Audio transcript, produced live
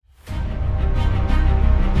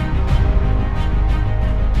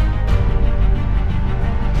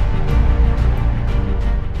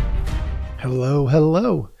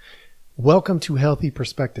hello. Welcome to Healthy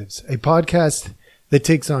Perspectives, a podcast that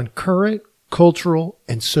takes on current cultural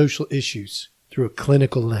and social issues through a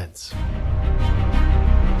clinical lens.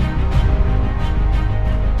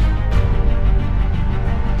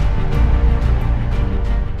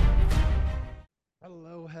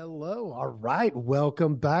 Hello. All right.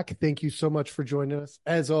 Welcome back. Thank you so much for joining us.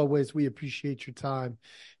 As always, we appreciate your time.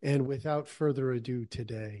 And without further ado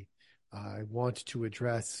today, I want to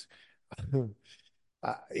address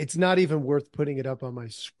it's not even worth putting it up on my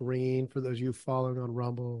screen for those of you following on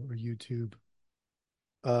Rumble or YouTube.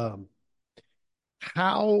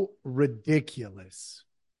 How ridiculous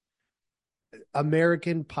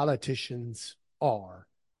American politicians are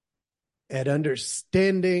at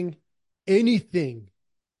understanding anything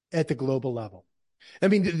at the global level. I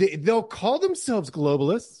mean, they'll call themselves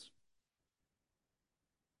globalists,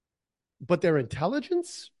 but their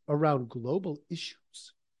intelligence around global issues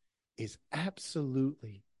is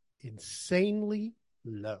absolutely insanely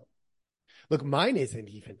low. Look, mine isn't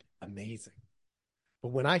even amazing. But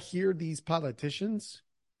when I hear these politicians,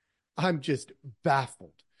 I'm just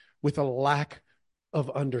baffled with a lack of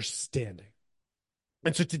understanding.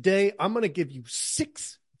 And so today I'm going to give you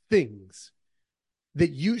 6 things that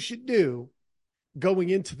you should do going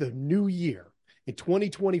into the new year in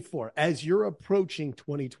 2024 as you're approaching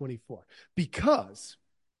 2024. Because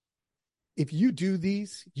if you do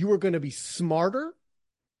these, you are going to be smarter,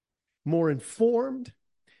 more informed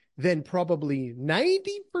than probably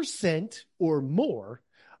 90% or more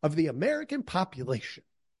of the American population.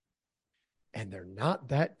 And they're not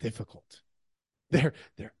that difficult. They're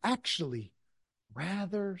actually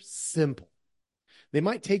rather simple. They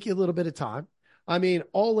might take you a little bit of time. I mean,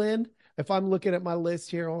 all in, if I'm looking at my list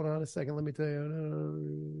here, hold on a second, let me tell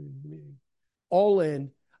you. All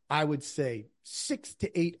in, I would say 6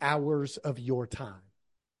 to 8 hours of your time.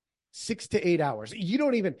 6 to 8 hours. You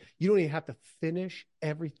don't even have to finish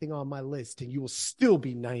everything on my list, and you will still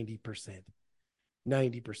be 90%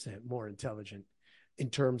 more intelligent in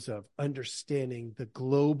terms of understanding the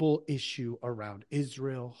global issue around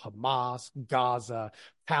Israel, Hamas, Gaza,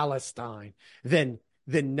 Palestine, than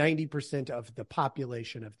 90% of the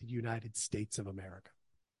population of the United States of America.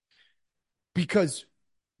 Because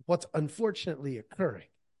what's unfortunately occurring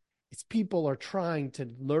is people are trying to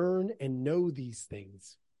learn and know these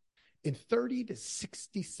things in 30 to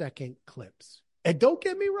 60 second clips. And don't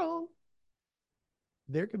get me wrong,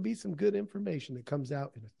 there can be some good information that comes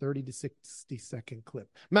out in a 30 to 60 second clip.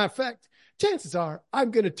 Matter of fact, chances are I'm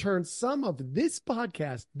going to turn some of this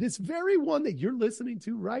podcast, this very one that you're listening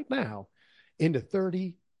to right now, into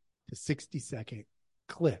 30 to 60 second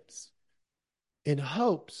clips in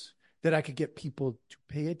hopes that I could get people to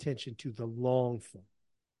pay attention to the long form.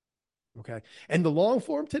 Okay. And the long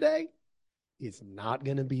form today is not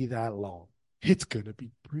going to be that long. It's going to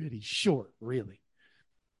be pretty short, really.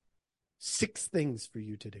 6 things for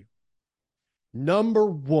you to do. Number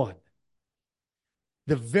 1,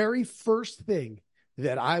 the very first thing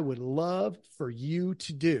that I would love for you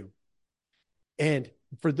to do, and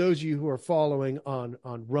for those of you who are following on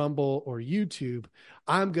Rumble or YouTube,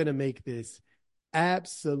 I'm going to make this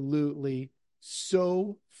absolutely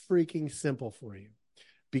so freaking simple for you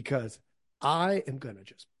because I am going to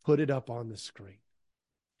just put it up on the screen.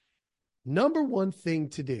 Number 1 thing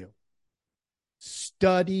to do,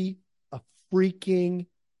 study a freaking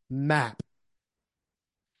map.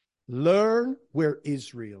 Learn where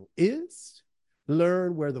Israel is.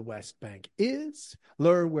 Learn where the West Bank is.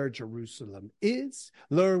 Learn where Jerusalem is.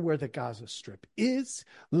 Learn where the Gaza Strip is.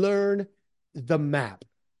 Learn the map.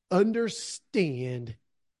 Understand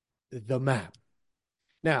the map.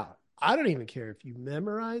 Now, I don't even care if you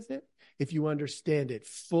memorize it, if you understand it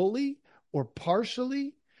fully or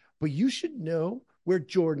partially, but you should know where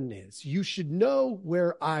Jordan is. You should know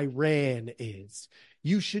where Iran is.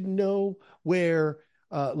 You should know where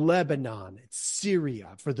Lebanon,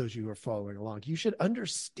 Syria, for those of you who are following along. You should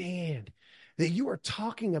understand that you are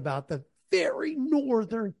talking about the very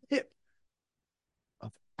northern tip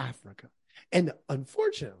of Africa. And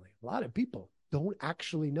unfortunately, a lot of people don't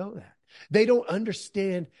actually know that. They don't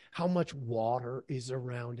understand how much water is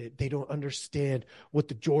around it. They don't understand what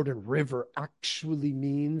the Jordan River actually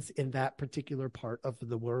means in that particular part of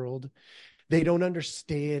the world. They don't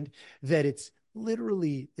understand that it's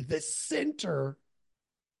literally the center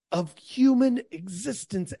of human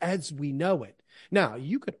existence as we know it. Now,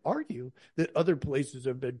 you could argue that other places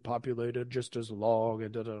have been populated just as long,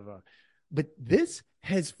 and but this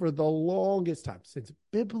has, for the longest time, since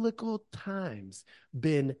biblical times,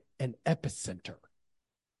 been an epicenter.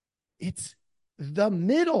 It's the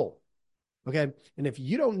middle Okay. And if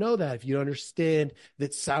you don't know that, if you don't understand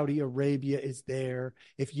that Saudi Arabia is there,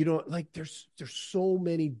 if you don't like, there's so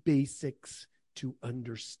many basics to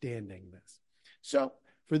understanding this. So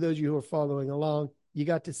for those of you who are following along, you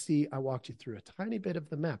got to see, I walked you through a tiny bit of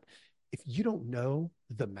the map. If you don't know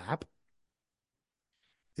the map,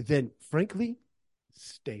 then frankly,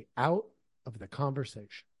 stay out of the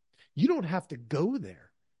conversation. You don't have to go there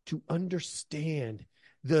to understand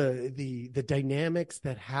the dynamics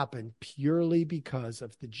that happen purely because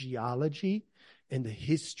of the geology and the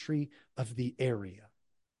history of the area.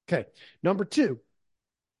 Okay. Number 2,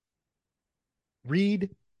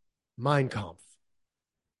 read Mein Kampf.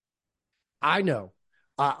 I know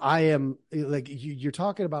I am like you're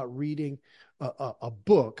talking about reading a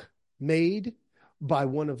book made by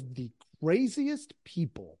one of the craziest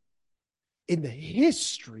people in the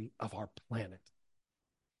history of our planet.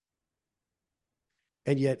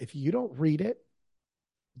 And yet, if you don't read it,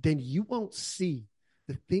 then you won't see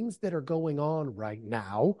the things that are going on right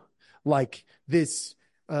now, like this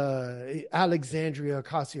Alexandria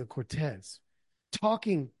Ocasio-Cortez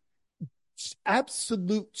talking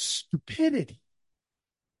absolute stupidity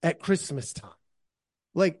at Christmas time.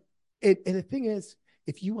 Like, and the thing is,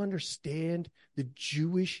 if you understand the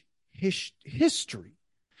Jewish history,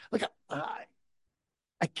 like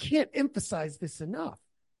I can't emphasize this enough.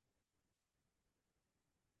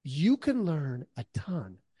 You can learn a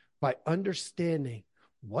ton by understanding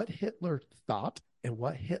what Hitler thought and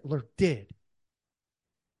what Hitler did.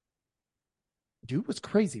 Dude was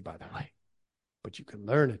crazy, by the way, but you can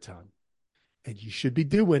learn a ton, and you should be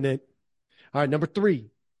doing it. All right, number 3,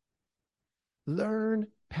 learn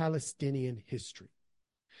Palestinian history.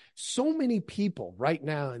 So many people right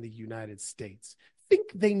now in the United States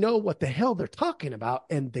think they know what the hell they're talking about,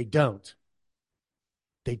 and they don't.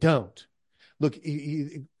 They don't. Look,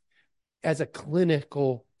 as a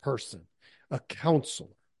clinical person, a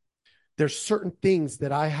counselor, there's certain things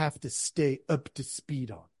that I have to stay up to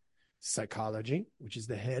speed on. Psychology, which is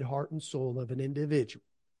the head, heart, and soul of an individual.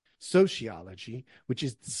 Sociology, which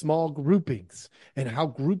is the small groupings and how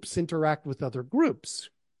groups interact with other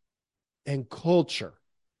groups. And culture,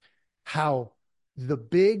 how the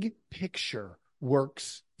big picture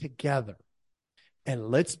works together.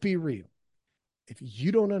 And let's be real. If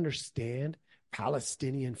you don't understand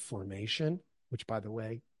Palestinian formation, which, by the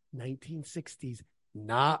way, 1960s,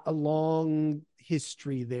 not a long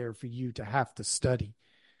history there for you to have to study.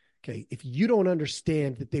 Okay. If you don't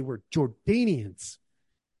understand that they were Jordanians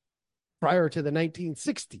prior to the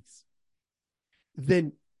 1960s,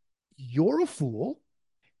 then you're a fool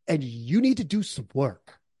and you need to do some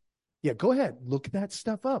work. Yeah, go ahead. Look that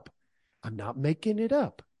stuff up. I'm not making it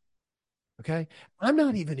up. Okay. I'm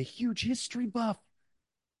not even a huge history buff.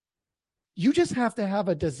 You just have to have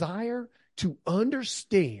a desire to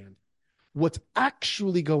understand what's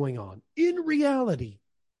actually going on in reality,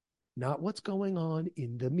 not what's going on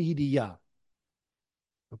in the media.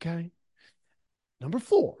 Okay. Number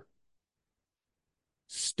 4,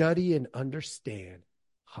 study and understand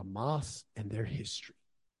Hamas and their history.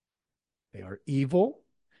 They are evil.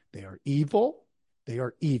 They are evil. They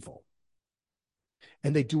are evil.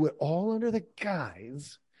 And they do it all under the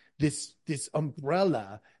guise, this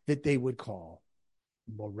umbrella that they would call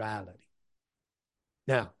morality.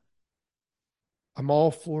 Now, I'm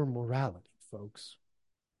all for morality, folks.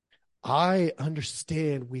 I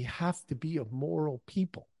understand we have to be a moral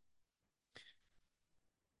people.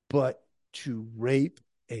 But to rape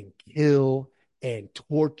and kill and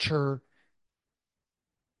torture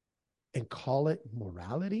and call it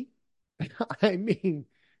morality? I mean,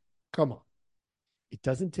 come on. It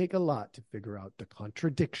doesn't take a lot to figure out the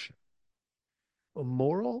contradiction. A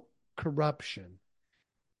moral corruption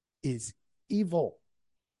is evil,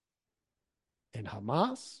 and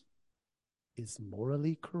Hamas is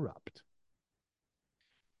morally corrupt.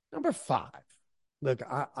 Number 5. Look,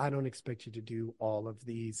 I don't expect you to do all of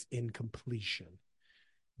these in completion.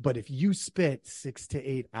 But if you spent 6 to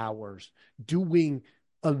 8 hours doing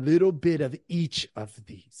a little bit of each of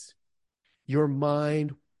these, your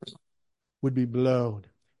mind would be blown.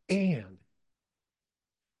 And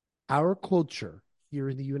our culture here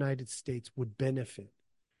in the United States would benefit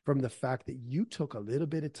from the fact that you took a little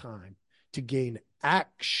bit of time to gain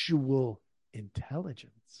actual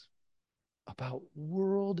intelligence about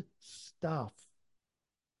world stuff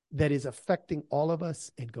that is affecting all of us.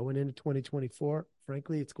 And going into 2024,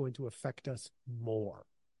 frankly, it's going to affect us more.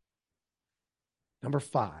 Number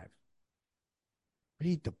 5,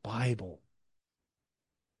 read the Bible.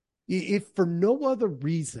 If for no other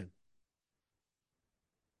reason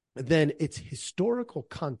than its historical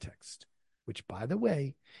context, which, by the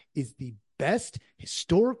way, is the best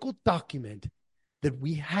historical document that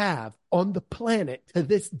we have on the planet to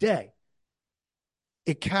this day.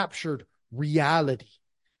 It captured reality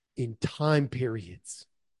in time periods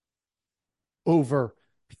over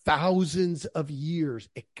thousands of years.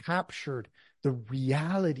 It captured the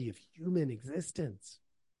reality of human existence.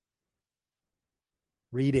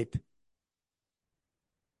 Read it.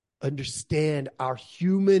 Understand our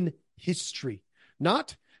human history,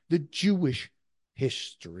 not the Jewish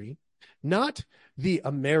history, not the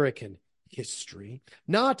American history,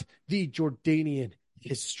 not the Jordanian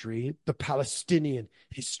history, the Palestinian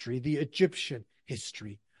history, the Egyptian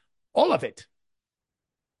history, all of it.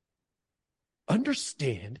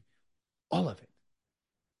 Understand all of it.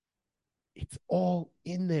 It's all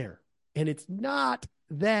in there, and it's not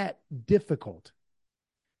that difficult.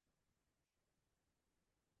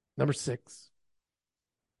 Number 6,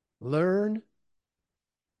 learn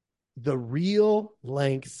the real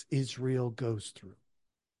lengths Israel goes through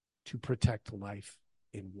to protect life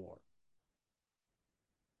in war.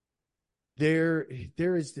 There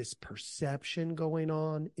is this perception going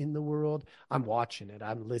on in the world. I'm watching it.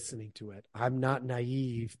 I'm listening to it. I'm not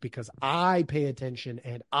naive because I pay attention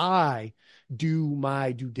and I do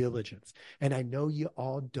my due diligence. And I know you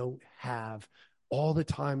all don't have all the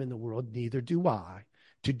time in the world, neither do I,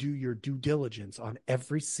 to do your due diligence on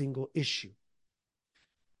every single issue.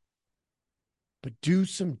 But do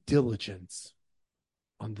some diligence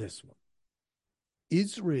on this one.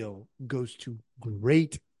 Israel goes to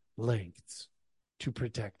great lengths to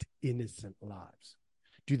protect innocent lives.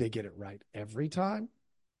 Do they get it right every time?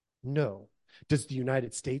 No. Does the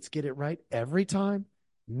United States get it right every time?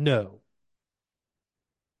 No.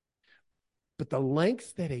 But the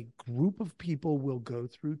lengths that a group of people will go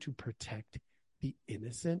through to protect the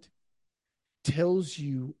innocent tells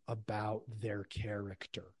you about their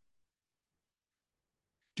character.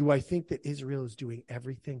 Do I think that Israel is doing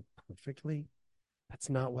everything perfectly? That's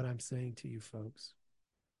not what I'm saying to you folks.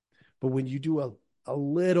 But when you do a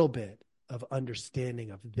little bit of understanding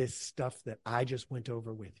of this stuff that I just went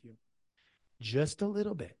over with you, just a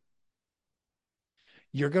little bit,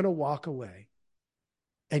 you're going to walk away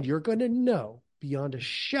and you're going to know beyond a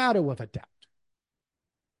shadow of a doubt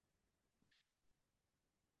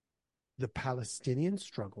the Palestinian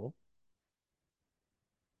struggle,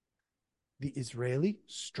 the Israeli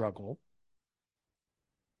struggle,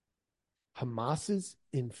 Hamas's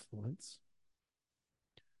influence,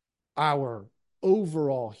 our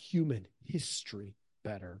overall human history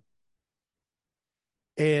better,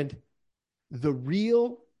 and the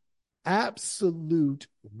real, absolute,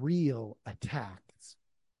 real attacks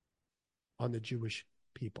on the Jewish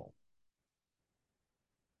people.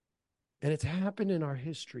 And it's happened in our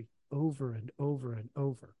history over and over and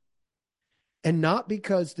over. And not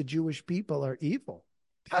because the Jewish people are evil.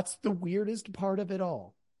 That's the weirdest part of it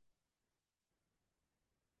all.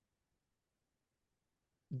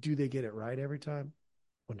 Do they get it right every time?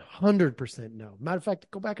 100% no. Matter of fact,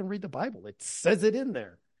 go back and read the Bible. It says it in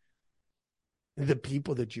there. The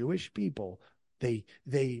people, the Jewish people, they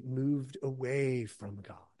moved away from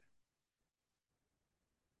God.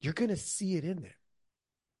 You're going to see it in there.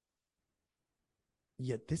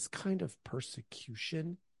 Yet this kind of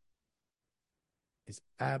persecution is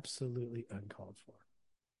absolutely uncalled for.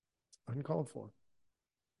 It's uncalled for.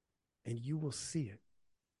 And you will see it.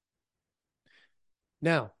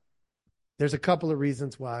 Now, there's a couple of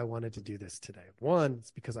reasons why I wanted to do this today. One is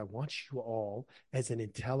because I want you all, as an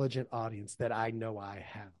intelligent audience that I know I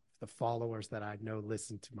have, the followers that I know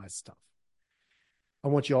listen to my stuff, I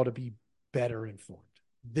want you all to be better informed.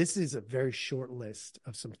 This is a very short list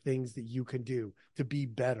of some things that you can do to be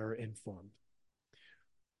better informed.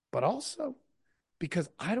 But also because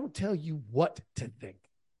I don't tell you what to think.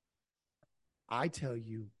 I tell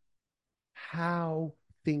you how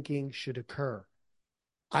thinking should occur.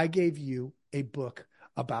 I gave you a book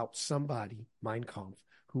about somebody, Mein Kampf,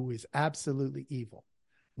 who is absolutely evil.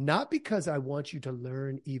 Not because I want you to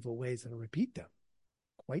learn evil ways and repeat them.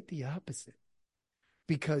 Quite the opposite.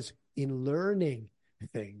 Because in learning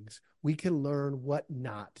things, we can learn what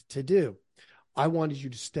not to do. I wanted you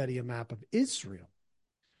to study a map of Israel.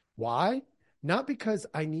 Why? Not because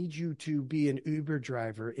I need you to be an Uber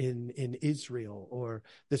driver in Israel or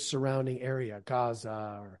the surrounding area,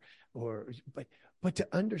 Gaza, but to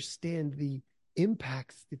understand the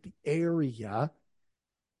impacts that the area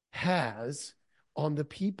has on the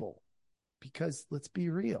people. Because let's be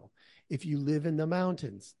real, if you live in the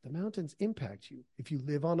mountains impact you. If you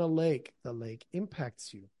live on a lake, the lake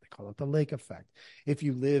impacts you. They call it the lake effect. If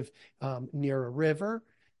you live near a river,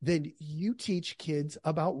 then you teach kids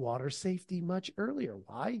about water safety much earlier.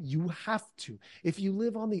 Why? You have to. If you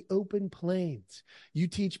live on the open plains, you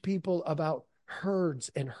teach people about herds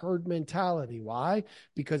and herd mentality. Why?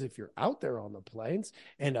 Because if you're out there on the plains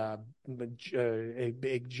and a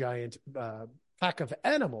big giant pack of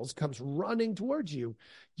animals comes running towards you,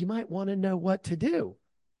 you might want to know what to do,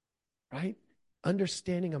 right?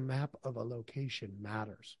 Understanding a map of a location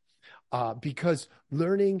matters because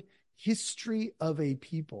learning history of a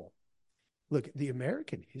people. Look, the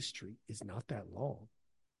American history is not that long.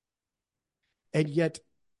 And yet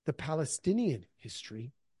the Palestinian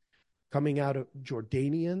history coming out of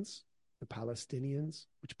Jordanians, the Palestinians,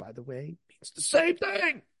 which by the way, means the same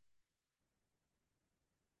thing.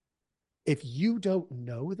 If you don't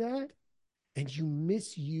know that and you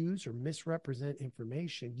misuse or misrepresent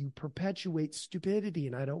information, you perpetuate stupidity,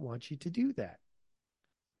 and I don't want you to do that.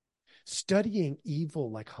 Studying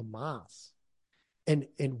evil like Hamas and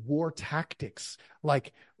war tactics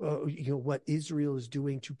like what Israel is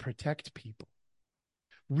doing to protect people.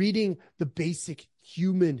 Reading the basic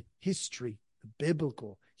human history, the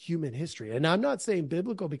biblical human history. And I'm not saying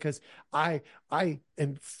biblical because I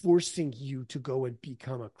am forcing you to go and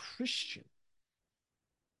become a Christian.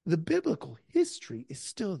 The biblical history is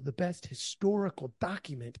still the best historical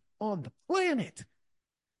document on the planet.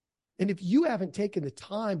 And if you haven't taken the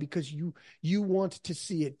time because you want to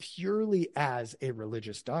see it purely as a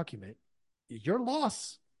religious document, you're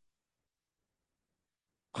lost.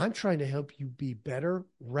 I'm trying to help you be better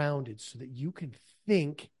rounded so that you can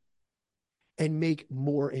think and make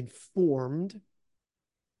more informed,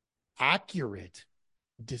 accurate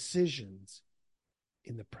decisions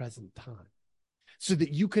in the present time, so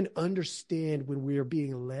that you can understand when we are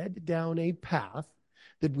being led down a path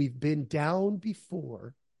that we've been down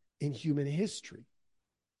before in human history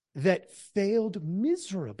that failed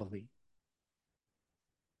miserably.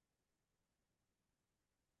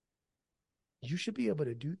 You should be able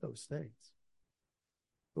to do those things.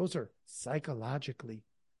 Those are psychologically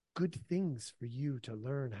good things for you to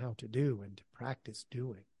learn how to do and to practice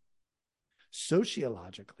doing.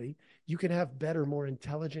 Sociologically, you can have better, more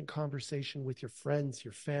intelligent conversation with your friends,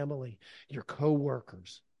 your family, your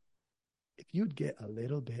coworkers, if you'd get a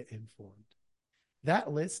little bit informed.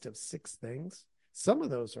 That list of 6 things, some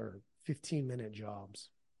of those are 15-minute jobs.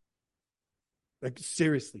 Like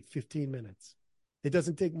seriously, 15 minutes. It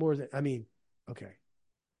doesn't take more than, okay,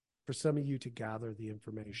 for some of you to gather the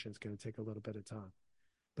information, it's going to take a little bit of time.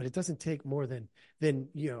 But it doesn't take more than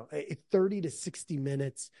 30 to 60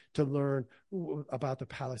 minutes to learn about the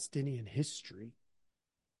Palestinian history.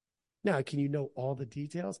 Now, can you know all the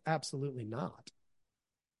details? Absolutely not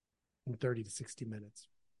in 30 to 60 minutes.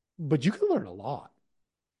 But you can learn a lot.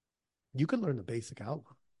 You can learn the basic outline.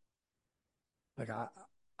 Like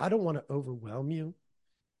I don't want to overwhelm you,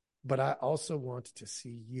 but I also want to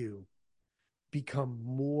see you become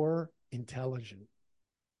more intelligent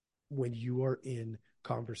when you are in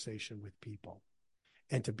conversation with people.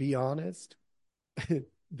 And to be honest,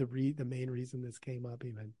 the main reason this came up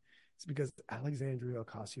even is because Alexandria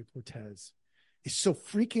Ocasio-Cortez is so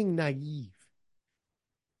freaking naive,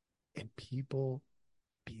 and people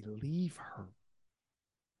believe her.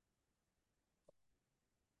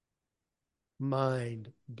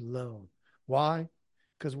 Mind blown. Why?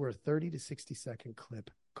 Because we're a 30 to 60 second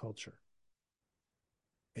clip culture.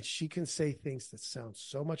 And she can say things that sound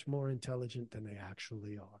so much more intelligent than they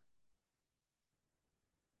actually are.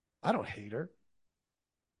 I don't hate her.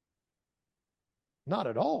 Not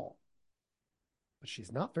at all. But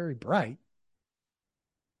she's not very bright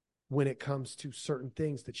when it comes to certain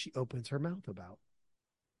things that she opens her mouth about.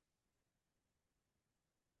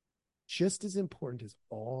 Just as important as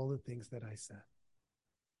all the things that I said.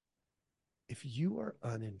 If you are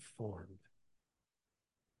uninformed,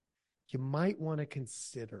 you might want to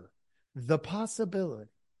consider the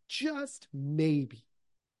possibility, just maybe,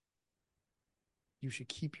 you should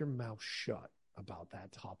keep your mouth shut about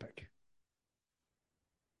that topic.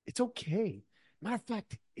 It's okay. Matter of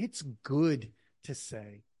fact, it's good to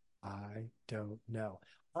say, I don't know.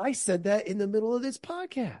 I said that in the middle of this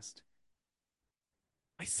podcast.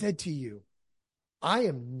 I said to you, I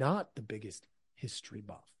am not the biggest history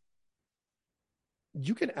buff.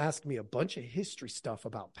 You can ask me a bunch of history stuff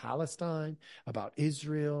about Palestine, about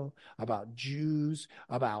Israel, about Jews,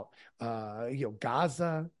 about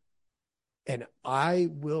Gaza, and I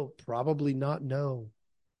will probably not know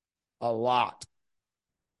a lot.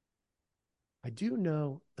 I do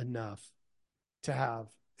know enough to have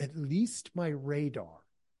at least my radar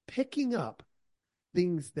picking up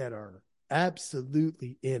things that are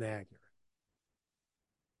absolutely inaccurate.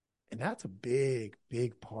 And that's a big,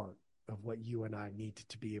 big part of what you and I need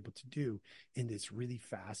to be able to do in this really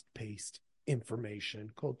fast-paced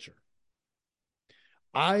information culture.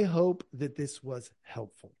 I hope that this was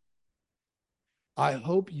helpful. I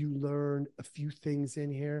hope you learned a few things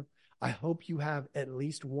in here. I hope you have at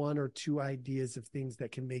least one or two ideas of things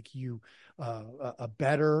that can make you a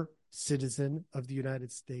better citizen of the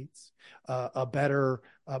United States, a better,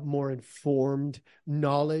 more informed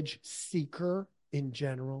knowledge seeker in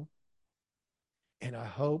general. And I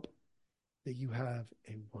hope that you have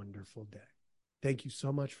a wonderful day. Thank you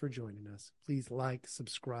so much for joining us. Please like,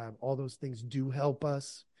 subscribe. All those things do help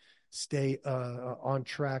us stay on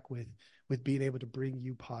track with being able to bring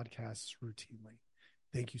you podcasts routinely.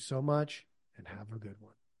 Thank you so much, and have a good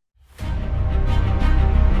one.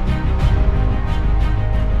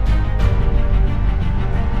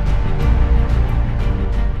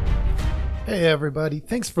 Hey, everybody.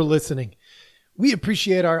 Thanks for listening. We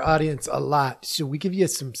appreciate our audience a lot, so we give you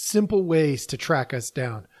some simple ways to track us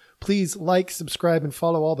down. Please like, subscribe, and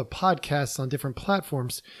follow all the podcasts on different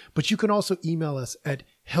platforms, but you can also email us at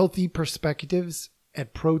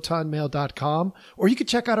healthyperspectives@protonmail.com, or you can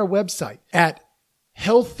check out our website at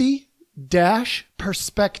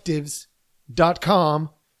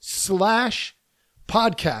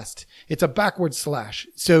healthy-perspectives.com/podcast. It's a backward slash.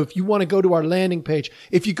 So if you want to go to our landing page,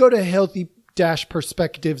 if you go to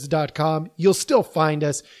healthy-perspectives.com, you'll still find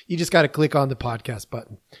us. You just got to click on the podcast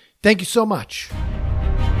button. Thank you so much.